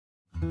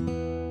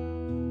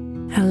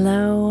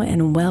Hello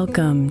and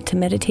welcome to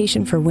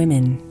Meditation for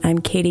Women. I'm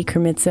Katie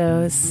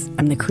Kremitzos.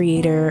 I'm the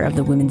creator of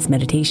the Women's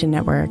Meditation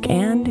Network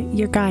and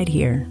your guide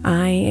here.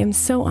 I am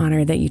so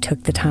honored that you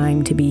took the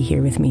time to be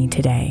here with me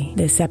today.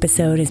 This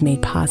episode is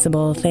made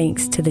possible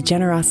thanks to the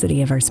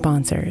generosity of our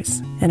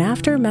sponsors. And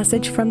after a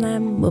message from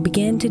them, we'll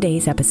begin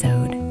today's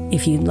episode.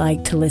 If you'd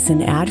like to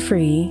listen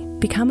ad-free,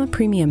 become a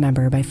premium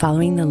member by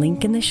following the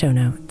link in the show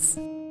notes.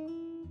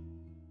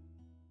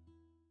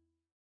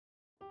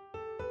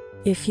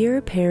 If you're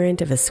a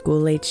parent of a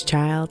school-aged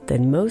child,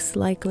 then most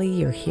likely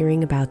you're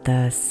hearing about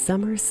the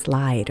summer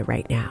slide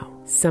right now.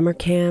 Summer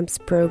camps,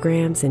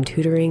 programs, and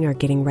tutoring are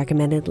getting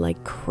recommended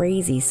like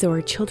crazy so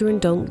our children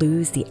don't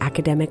lose the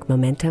academic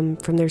momentum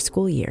from their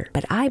school year.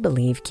 But I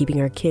believe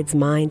keeping our kids'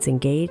 minds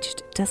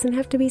engaged doesn't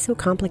have to be so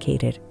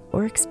complicated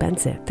or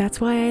expensive.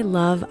 That's why I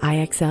love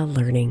IXL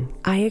Learning.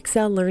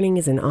 IXL Learning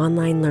is an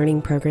online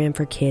learning program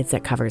for kids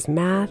that covers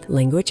math,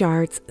 language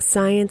arts,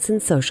 science,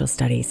 and social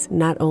studies.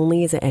 Not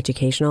only is it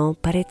educational,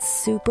 but it's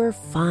super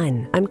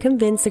fun. I'm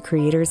convinced the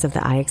creators of the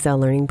IXL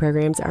Learning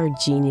programs are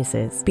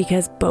geniuses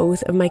because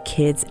both of my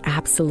kids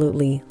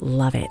absolutely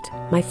love it.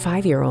 My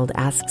 5-year-old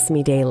asks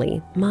me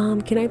daily,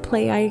 "Mom, can I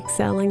play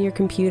IXL on your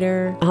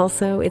computer?"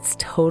 Also, it's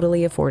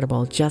totally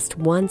affordable. Just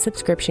one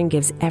subscription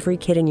gives every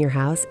kid in your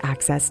house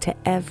access to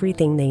everything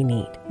they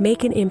need.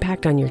 Make an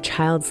impact on your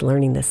child's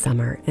learning this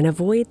summer and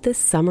avoid the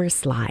summer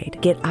slide.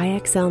 Get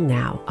IXL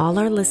now. All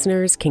our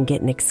listeners can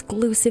get an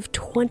exclusive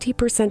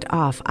 20%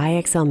 off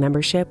IXL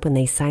membership when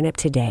they sign up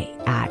today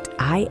at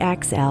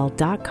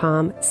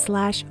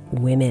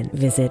IXL.com/women.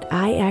 Visit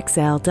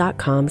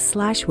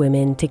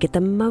IXL.com/women to get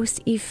the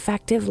most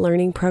effective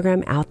learning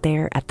program out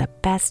there at the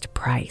best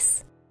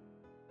price.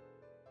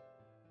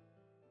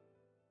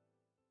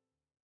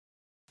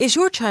 Is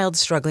your child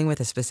struggling with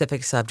a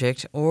specific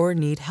subject or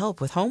need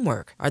help with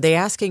homework? Are they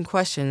asking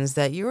questions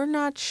that you're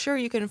not sure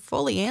you can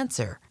fully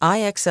answer?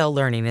 IXL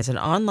Learning is an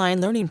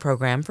online learning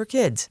program for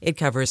kids. It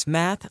covers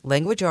math,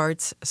 language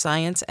arts,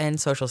 science,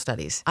 and social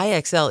studies.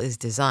 IXL is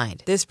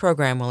designed. This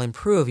program will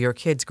improve your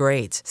kids'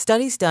 grades.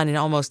 Studies done in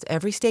almost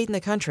every state in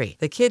the country.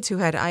 The kids who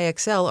had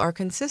IXL are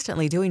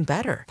consistently doing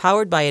better.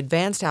 Powered by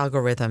advanced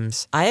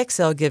algorithms,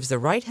 IXL gives the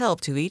right help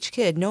to each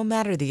kid no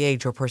matter the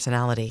age or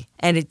personality.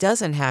 And it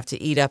doesn't have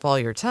to eat up all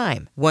your time.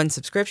 One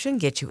subscription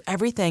gets you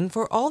everything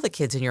for all the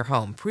kids in your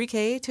home,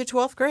 pre-K to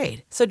 12th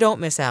grade. So don't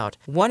miss out.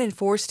 1 in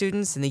 4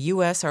 students in the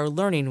U.S. are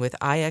learning with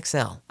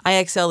IXL.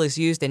 IXL is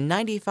used in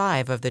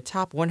 95 of the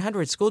top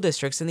 100 school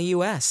districts in the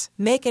U.S.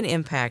 Make an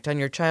impact on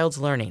your child's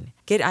learning.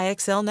 Get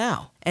IXL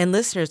now. And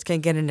listeners can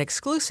get an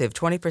exclusive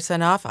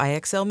 20% off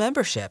IXL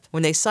membership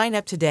when they sign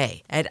up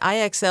today at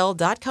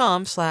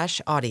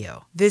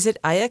IXL.com/audio. Visit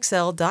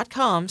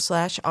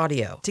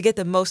IXL.com/audio to get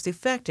the most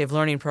effective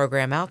learning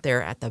program out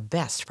there at the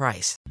best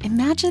price.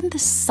 Imagine the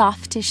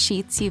softest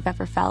sheets you've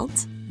ever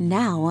felt.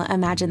 Now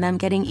imagine them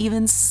getting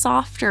even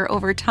softer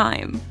over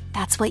time.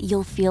 That's what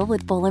you'll feel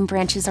with Boll &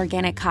 Branch's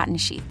organic cotton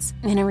sheets.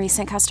 In a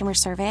recent customer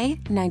survey,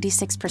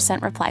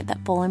 96% replied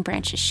that Boll &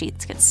 Branch's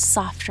sheets get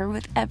softer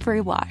with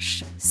every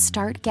wash.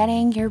 Start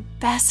getting your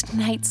best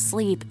night's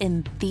sleep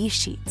in these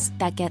sheets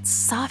that get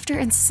softer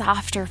and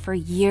softer for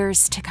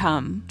years to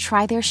come.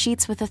 Try their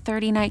sheets with a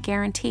 30-night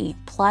guarantee,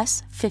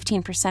 plus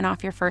 15%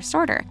 off your first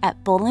order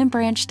at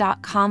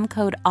bollandbranch.com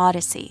code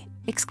Odyssey.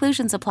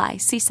 Exclusions apply.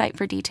 See site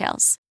for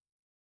details.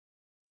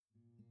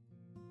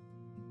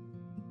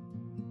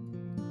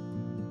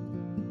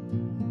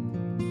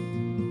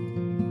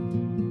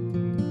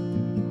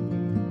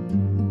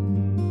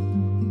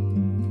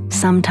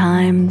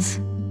 Sometimes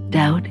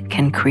doubt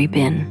can creep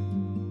in,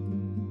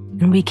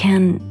 and we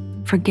can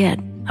forget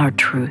our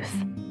truth,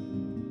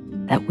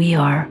 that we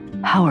are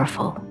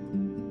powerful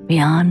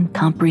beyond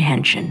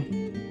comprehension.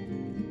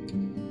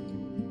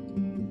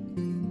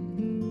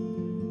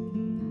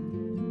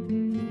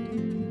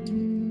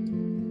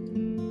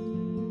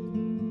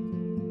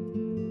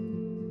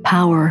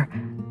 Power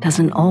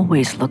doesn't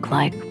always look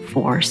like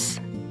force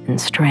and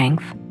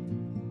strength.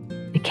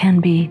 It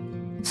can be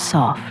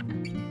soft,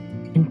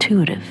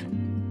 intuitive,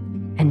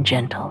 and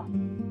gentle.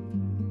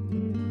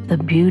 The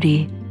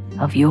beauty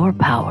of your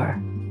power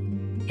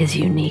is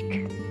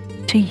unique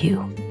to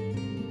you.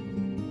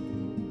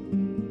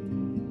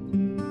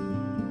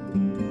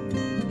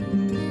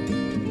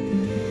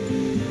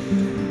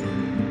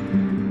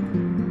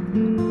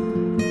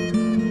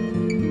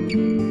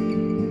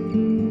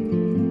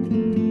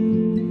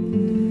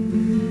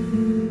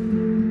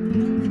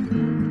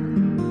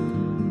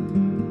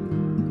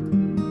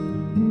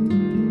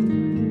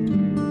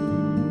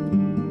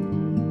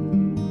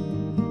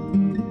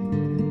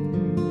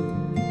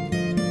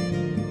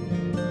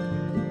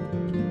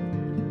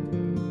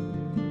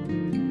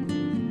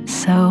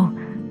 So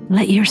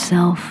let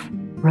yourself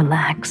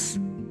relax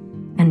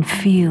and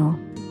feel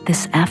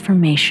this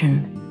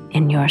affirmation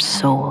in your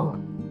soul,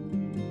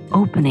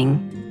 opening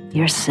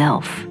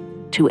yourself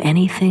to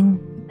anything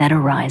that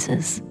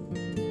arises.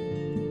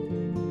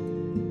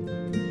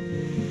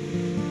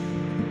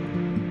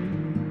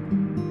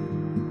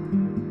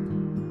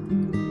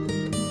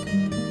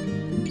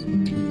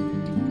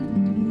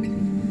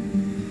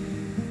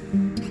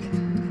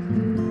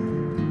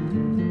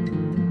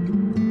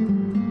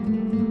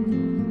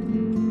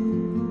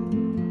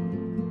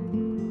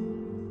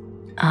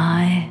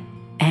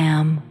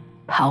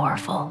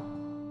 powerful.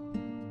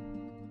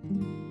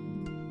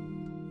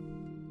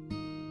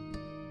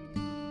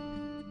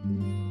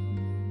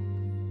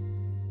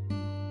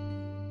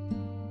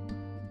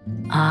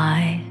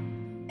 I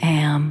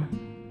am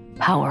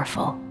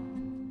powerful.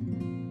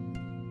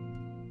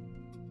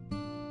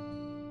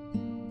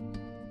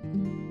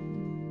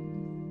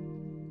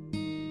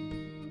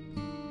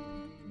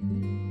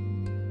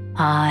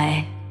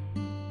 I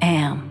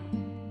am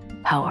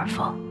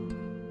powerful.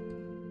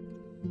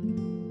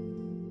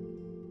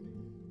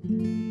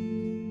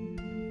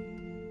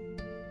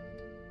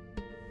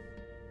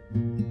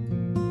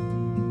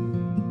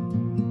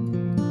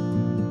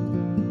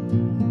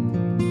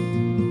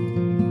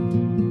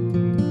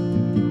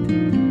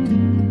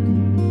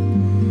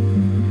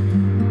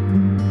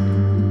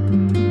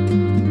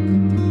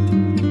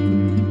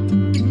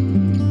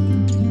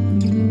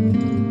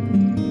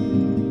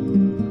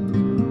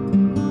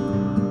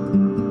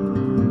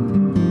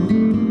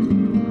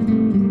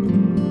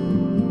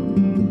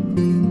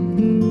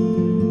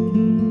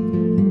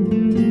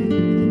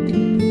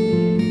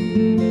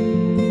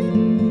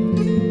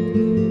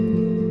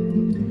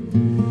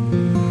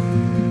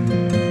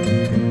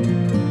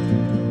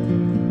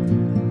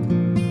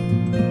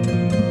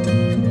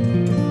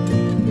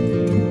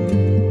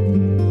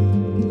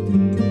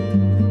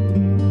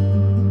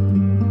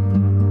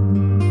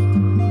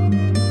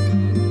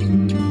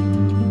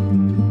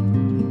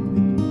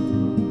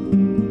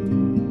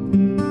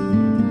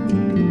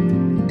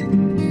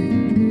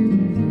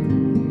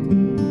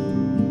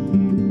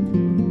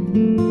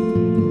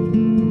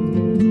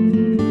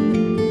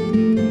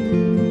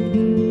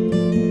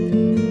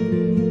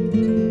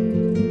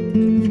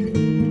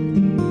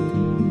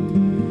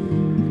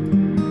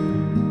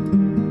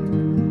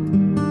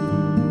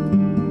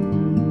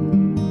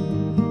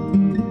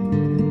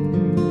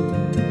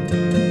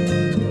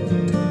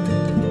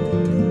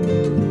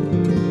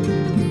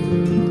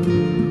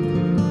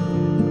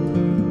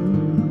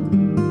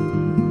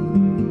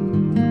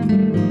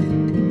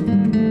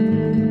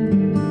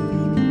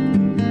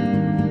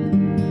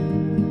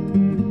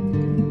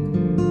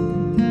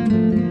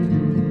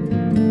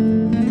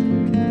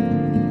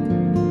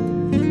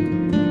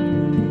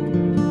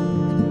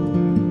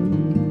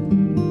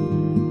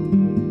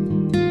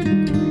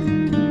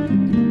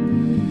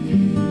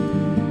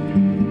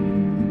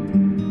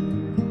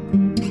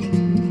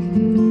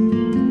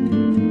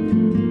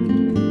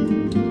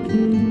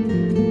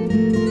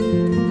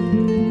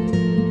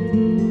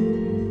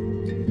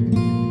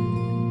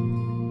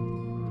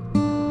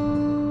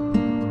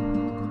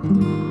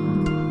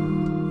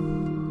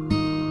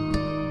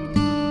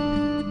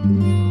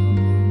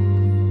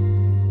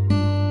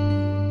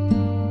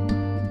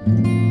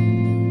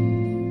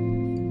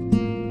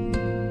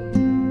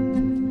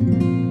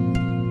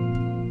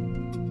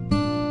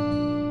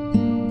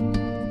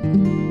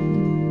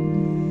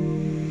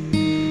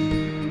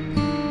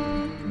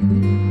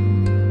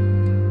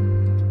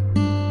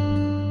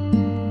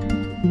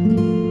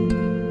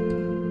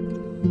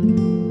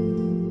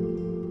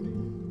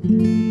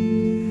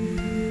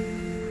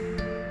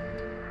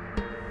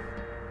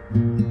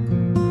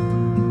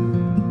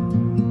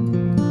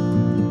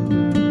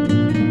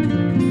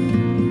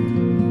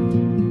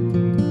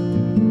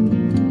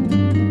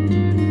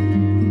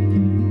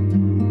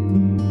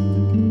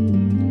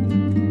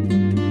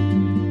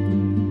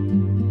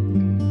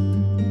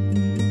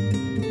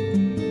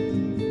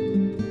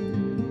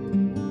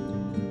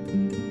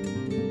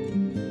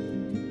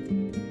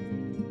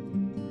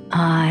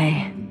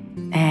 I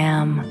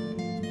am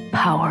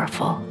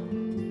powerful.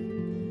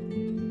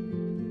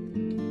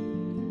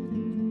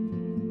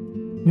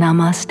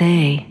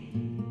 Namaste,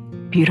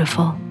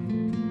 beautiful.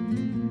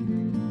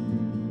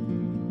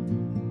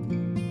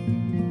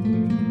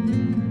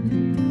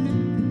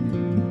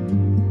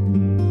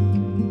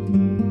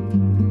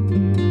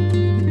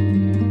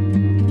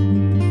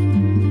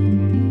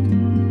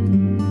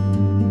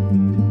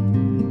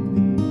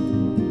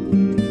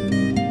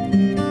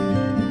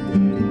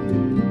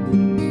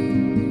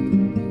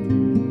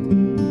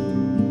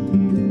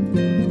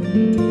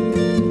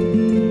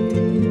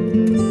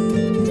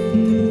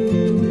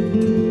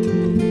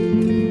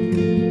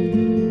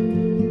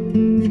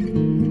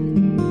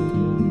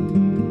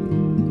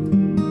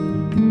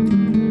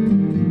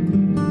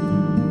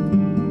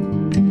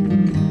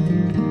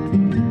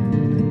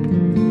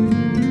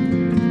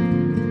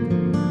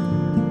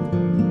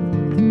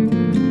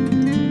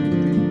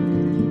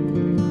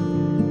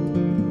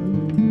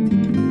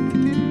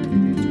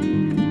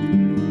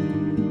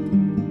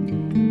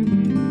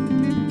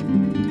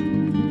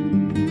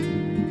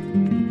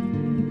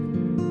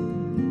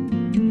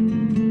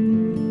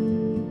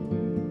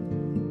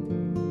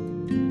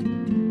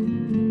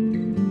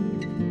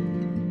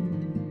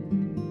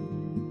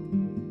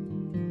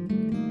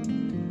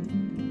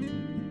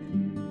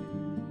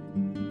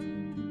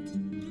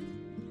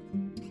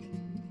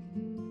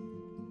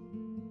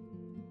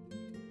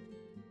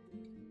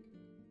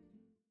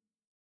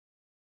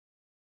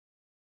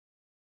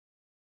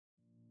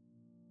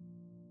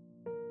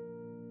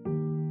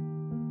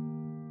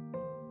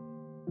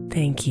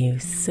 Thank you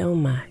so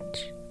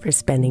much for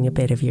spending a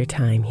bit of your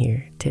time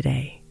here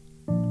today.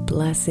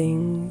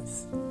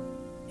 Blessings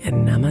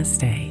and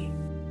namaste.